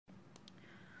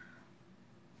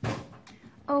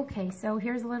Okay, so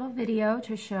here's a little video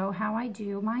to show how I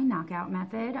do my knockout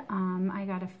method. I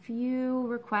got a few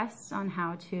requests on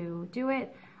how to do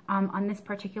it on this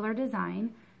particular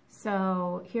design.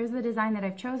 So here's the design that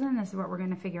I've chosen. This is what we're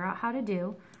going to figure out how to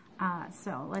do.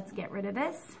 So let's get rid of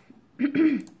this.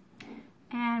 And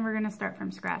we're going to start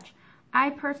from scratch.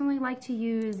 I personally like to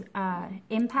use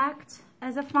Impact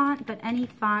as a font, but any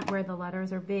font where the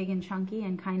letters are big and chunky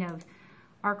and kind of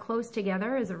are close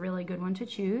together is a really good one to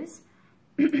choose.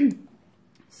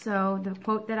 So the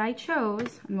quote that I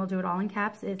chose, and we'll do it all in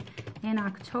caps, is, "In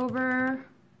October,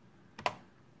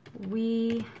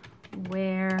 we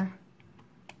wear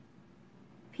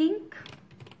pink,"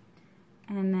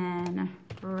 and then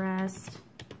breast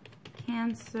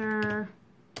cancer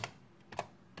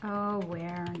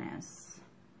awareness.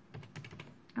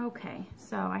 Okay,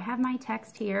 so I have my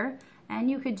text here,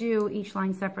 and you could do each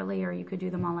line separately, or you could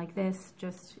do them all like this,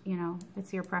 just, you know,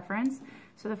 it's your preference.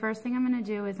 So the first thing I'm going to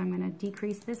do is I'm going to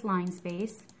decrease this line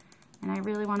space, and I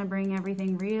really want to bring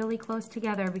everything really close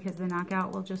together because the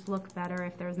knockout will just look better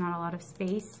if there's not a lot of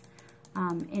space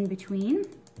in between.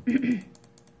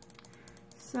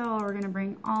 So we're going to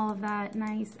bring all of that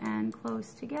nice and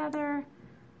close together.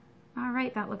 All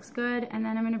right, that looks good. And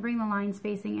then I'm going to bring the line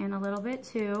spacing in a little bit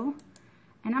too.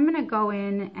 And I'm going to go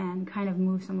in and kind of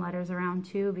move some letters around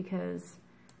too because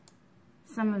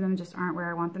some of them just aren't where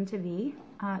I want them to be.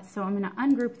 So I'm going to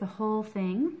ungroup the whole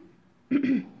thing.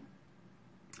 And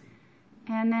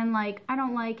then, like, I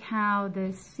don't like how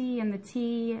the C and the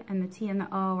T and the T and the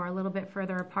O are a little bit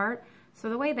further apart. So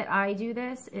the way that I do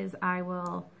this is I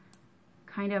will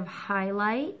kind of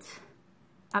highlight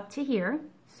up to here.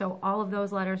 So all of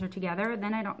those letters are together.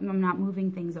 Then I'm not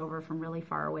moving things over from really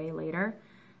far away later.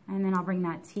 And then I'll bring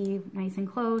that T nice and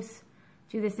close.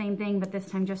 Do the same thing, but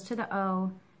this time just to the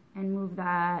O, and move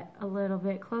that a little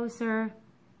bit closer.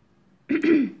 All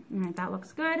right, that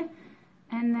looks good.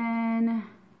 And then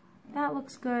that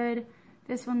looks good.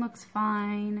 This one looks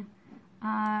fine.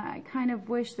 I kind of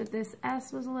wish that this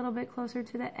S was a little bit closer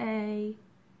to the A.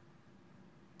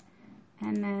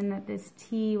 And then that this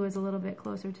T was a little bit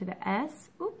closer to the S.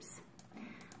 Oops.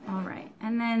 All right,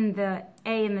 and then the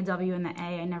A and the W and the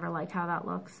A, I never like how that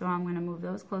looks, so I'm going to move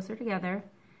those closer together.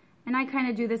 And I kind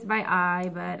of do this by eye,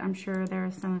 but I'm sure there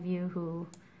are some of you who,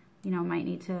 you know,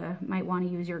 might want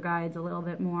to use your guides a little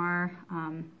bit more.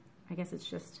 I guess it's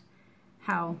just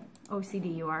how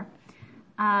OCD you are.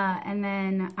 And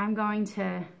then I'm going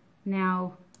to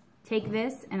now take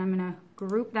this and I'm going to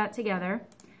group that together.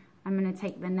 I'm going to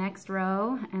take the next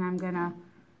row and I'm going to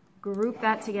group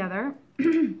that together.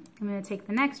 I'm going to take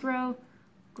the next row,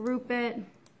 group it,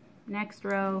 next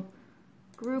row,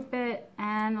 group it,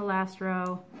 and the last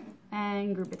row,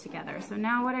 and group it together. So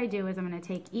now what I do is I'm going to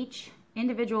take each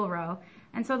individual row,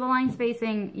 and so the line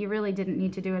spacing, you really didn't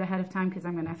need to do it ahead of time because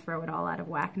I'm going to throw it all out of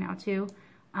whack now too.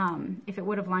 If it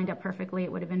would have lined up perfectly,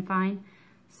 it would have been fine.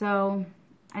 So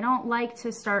I don't like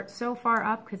to start so far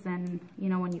up because then, you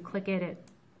know, when you click it, it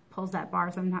pulls that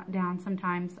bar down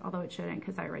sometimes, although it shouldn't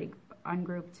because I already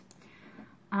ungrouped.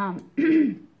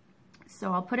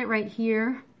 So I'll put it right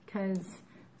here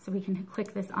so we can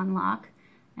click this unlock,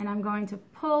 and I'm going to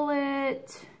pull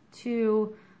it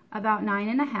to about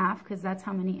 9.5 because that's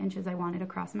how many inches I wanted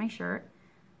across my shirt.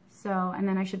 So, and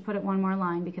then I should put it one more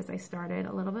line because I started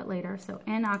a little bit later. So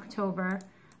in October,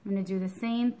 I'm going to do the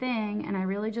same thing, and I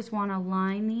really just want to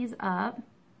line these up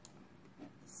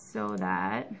so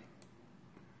that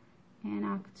in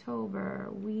October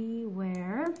we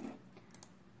wear,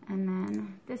 and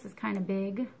then this is kind of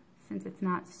big since it's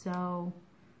not so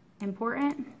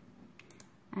important,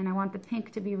 and I want the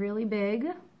pink to be really big.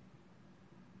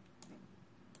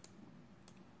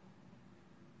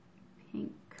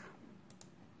 Pink.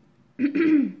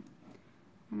 And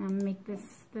I'm gonna make the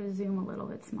zoom a little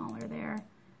bit smaller there.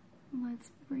 Let's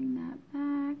bring that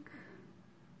back.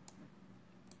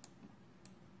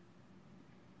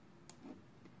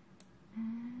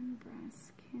 And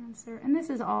breast cancer. And this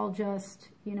is all just,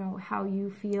 you know, how you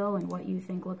feel and what you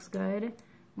think looks good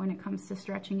when it comes to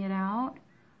stretching it out.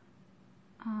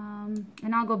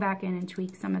 And I'll go back in and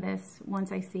tweak some of this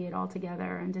once I see it all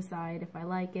together and decide if I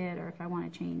like it or if I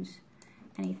want to change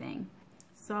anything.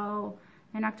 So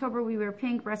in October we wear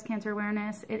pink, breast cancer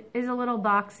awareness. It is a little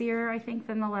boxier, I think,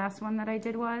 than the last one that I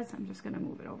did was. I'm just going to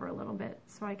move it over a little bit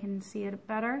so I can see it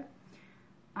better.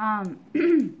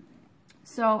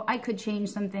 So I could change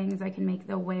some things. I can make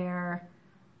the wear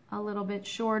a little bit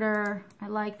shorter. I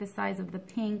like the size of the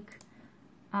pink.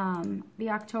 The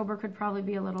October could probably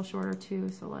be a little shorter too,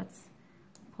 so let's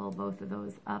pull both of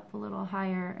those up a little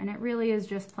higher. And it really is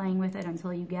just playing with it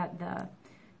until you get the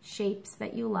shapes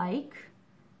that you like.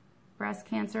 breast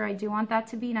cancer, I do want that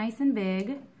to be nice and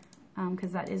big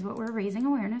because that is what we're raising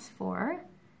awareness for.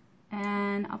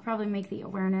 And I'll probably make the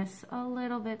awareness a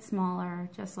little bit smaller,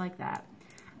 just like that.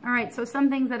 All right, so some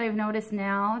things that I've noticed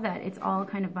now that it's all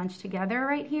kind of bunched together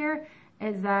right here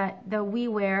is that the we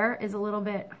wear is a little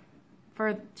bit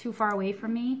too far away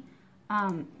from me.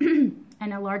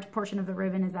 And a large portion of the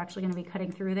ribbon is actually going to be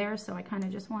cutting through there, so I kind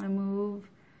of just want to move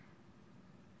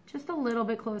just a little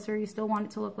bit closer. You still want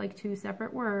it to look like two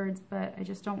separate words, but I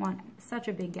just don't want such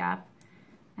a big gap.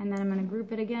 And then I'm going to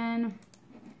group it again,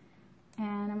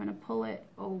 and I'm going to pull it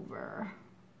over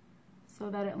so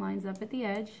that it lines up at the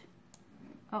edge.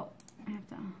 Oh, I have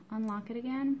to unlock it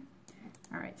again.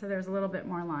 All right, so there's a little bit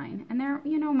more line. And there,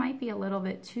 you know, might be a little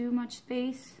bit too much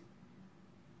space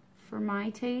for my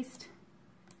taste.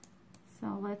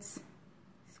 So let's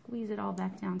squeeze it all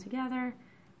back down together.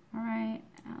 All right,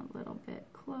 a little bit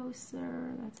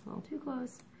closer. That's a little too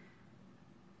close.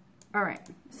 All right,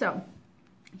 so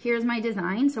here's my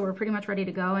design. So we're pretty much ready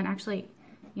to go. And actually,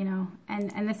 you know,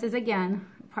 and this is, again,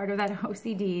 part of that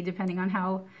OCD, depending on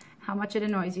how much it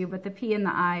annoys you, but the P and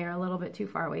the I are a little bit too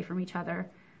far away from each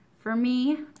other. For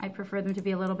me, I prefer them to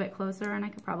be a little bit closer, and I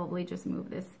could probably just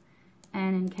move this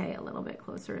N and K a little bit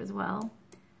closer as well.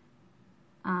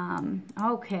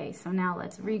 Okay, so now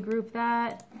let's regroup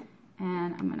that,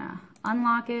 and I'm gonna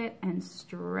unlock it and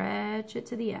stretch it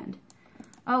to the end.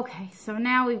 Okay, so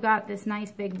now we've got this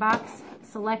nice big box.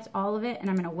 Select all of it, and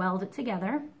I'm gonna weld it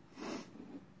together.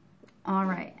 All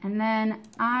right, and then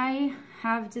I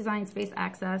have Design Space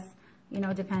access. You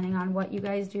know, depending on what you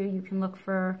guys do, you can look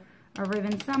for a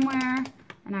ribbon somewhere,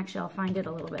 and actually I'll find it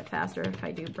a little bit faster if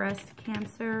I do breast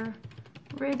cancer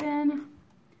ribbon.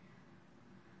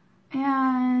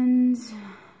 And,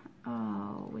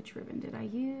 oh, which ribbon did I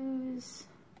use?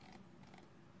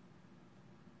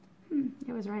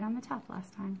 It was right on the top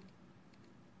last time.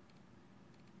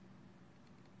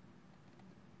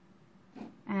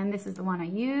 And this is the one I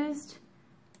used.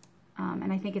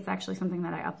 And I think it's actually something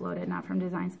that I uploaded, not from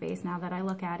Design Space, now that I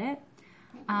look at it.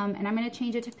 And I'm going to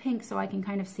change it to pink so I can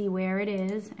kind of see where it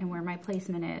is and where my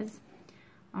placement is.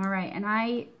 All right, and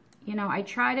I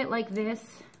tried it like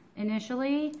this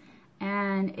initially,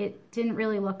 and it didn't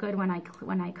really look good when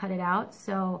I cut it out.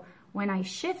 So when I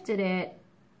shifted it,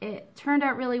 it turned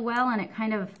out really well, and it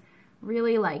kind of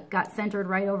really like got centered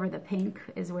right over the pink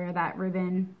is where that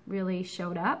ribbon really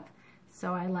showed up.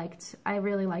 So I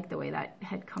really liked the way that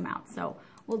had come out. So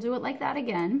we'll do it like that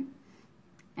again.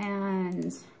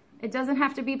 And it doesn't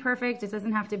have to be perfect. It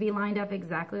doesn't have to be lined up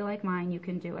exactly like mine. You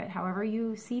can do it however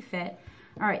you see fit.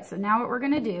 All right, so now what we're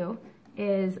gonna do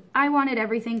is I wanted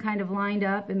everything kind of lined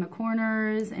up in the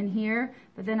corners and here,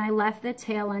 but then I left the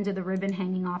tail end of the ribbon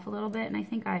hanging off a little bit, and I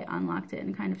think I unlocked it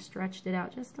and kind of stretched it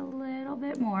out just a little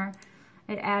bit more.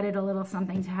 It added a little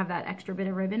something to have that extra bit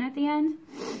of ribbon at the end.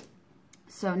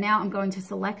 So now I'm going to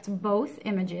select both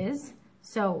images.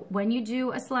 So when you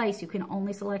do a slice, you can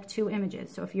only select 2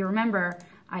 images. So if you remember,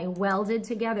 I welded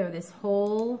together this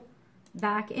whole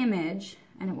back image,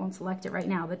 and it won't select it right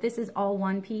now, but this is all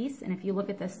one piece. And if you look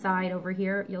at the side over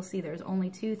here, you'll see there's only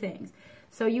 2 things.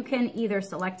 So you can either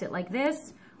select it like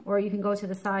this, or you can go to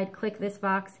the side, click this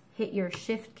box, hit your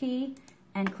shift key,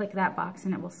 and click that box,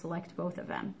 and it will select both of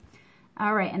them.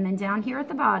 All right, and then down here at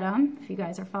the bottom, if you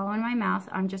guys are following my mouse,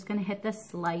 I'm just gonna hit the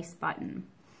slice button.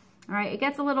 All right, it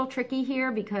gets a little tricky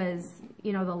here because,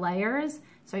 you know, the layers,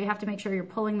 so you have to make sure you're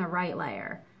pulling the right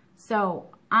layer. So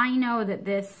I know that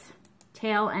this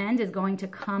tail end is going to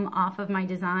come off of my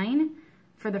design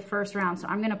for the first round, so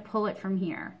I'm gonna pull it from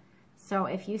here. So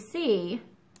if you see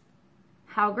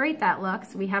how great that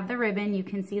looks, we have the ribbon, you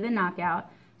can see the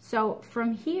knockout. So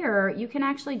from here, you can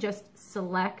actually just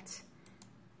select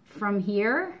from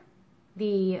here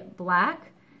the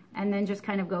black, and then just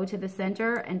kind of go to the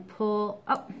center and pull.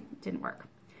 Oh, it didn't work.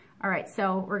 All right,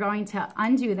 so we're going to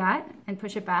undo that and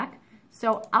push it back.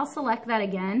 So I'll select that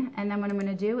again, and then what I'm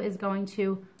going to do is going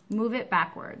to move it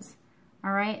backwards.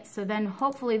 All right, so then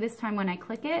hopefully this time when I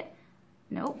click it,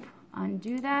 nope,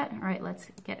 undo that. All right, let's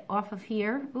get off of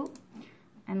here. Oop,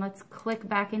 and let's click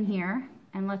back in here,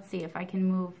 and let's see if I can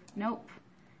move. Nope.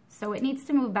 So it needs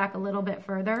to move back a little bit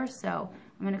further, so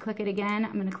I'm going to click it again,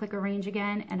 I'm going to click arrange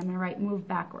again, and I'm going to write move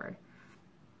backward.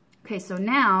 Okay, so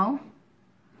now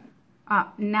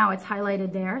it's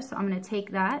highlighted there, so I'm going to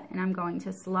take that and I'm going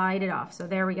to slide it off. So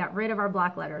there we got rid of our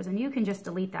black letters, and you can just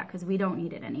delete that because we don't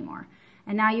need it anymore.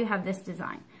 And now you have this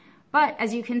design. But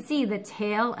as you can see, the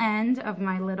tail end of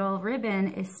my little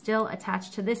ribbon is still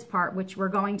attached to this part, which we're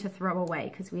going to throw away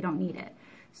because we don't need it.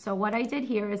 So what I did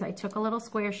here is I took a little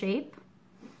square shape,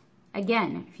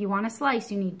 Again, if you want to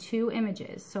slice, you need 2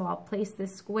 images. So I'll place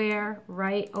this square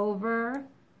right over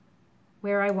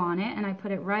where I want it, and I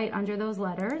put it right under those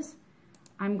letters.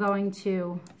 I'm going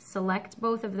to select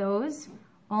both of those.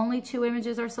 Only 2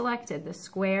 images are selected, the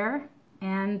square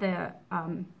and the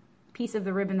piece of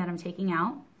the ribbon that I'm taking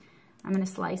out. I'm going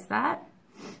to slice that.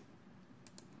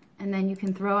 And then you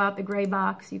can throw out the gray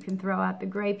box, you can throw out the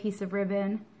gray piece of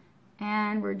ribbon,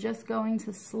 and we're just going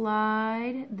to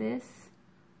slide this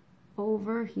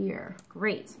over here.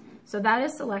 Great. So that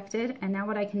is selected, and now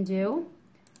what I can do,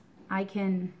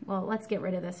 well, let's get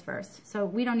rid of this first. So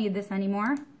we don't need this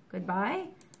anymore. Goodbye.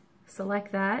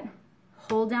 Select that,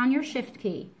 hold down your shift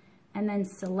key, and then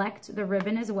select the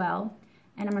ribbon as well,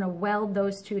 and I'm going to weld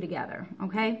those 2 together,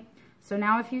 okay? So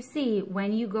now if you see,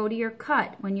 when you go to your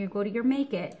cut, when you go to your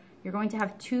make it, you're going to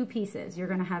have 2 pieces. You're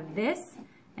going to have this,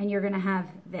 and you're going to have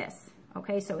this,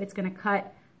 okay? So it's going to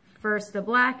cut first the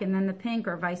black and then the pink,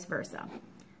 or vice versa.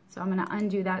 So I'm going to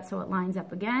undo that so it lines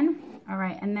up again. All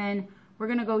right, and then we're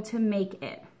going to go to make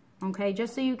it, okay?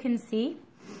 Just so you can see.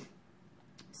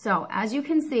 So as you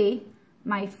can see,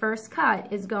 my first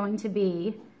cut is going to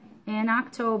be in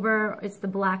October. It's the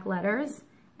black letters,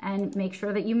 and make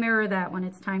sure that you mirror that when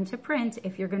it's time to print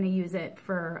if you're going to use it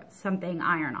for something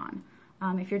iron-on.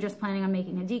 If you're just planning on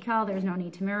making a decal, there's no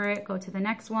need to mirror it. Go to the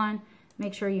next one,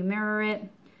 make sure you mirror it,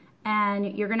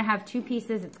 and you're going to have 2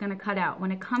 pieces it's going to cut out.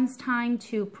 When it comes time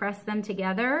to press them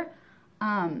together,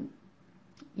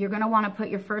 you're going to want to put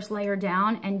your first layer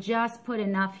down and just put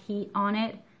enough heat on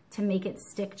it to make it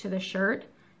stick to the shirt.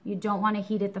 You don't want to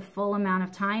heat it the full amount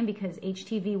of time because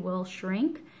HTV will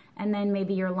shrink, and then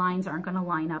maybe your lines aren't going to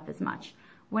line up as much.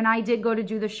 When I did go to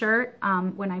do the shirt,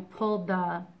 when I pulled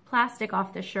the plastic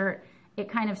off the shirt, it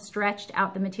kind of stretched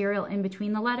out the material in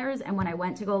between the letters, and when I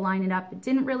went to go line it up, it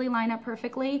didn't really line up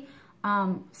perfectly.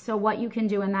 So what you can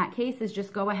do in that case is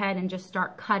just go ahead and just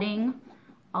start cutting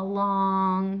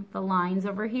along the lines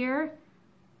over here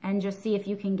and just see if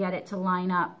you can get it to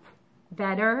line up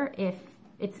better if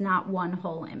it's not one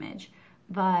whole image.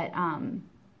 But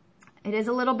it is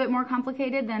a little bit more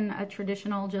complicated than a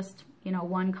traditional just, you know,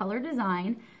 1 color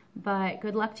design. But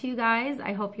good luck to you guys.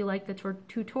 I hope you like the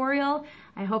tutorial.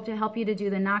 I hope to help you to do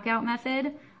the knockout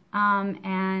method,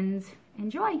 and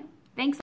enjoy.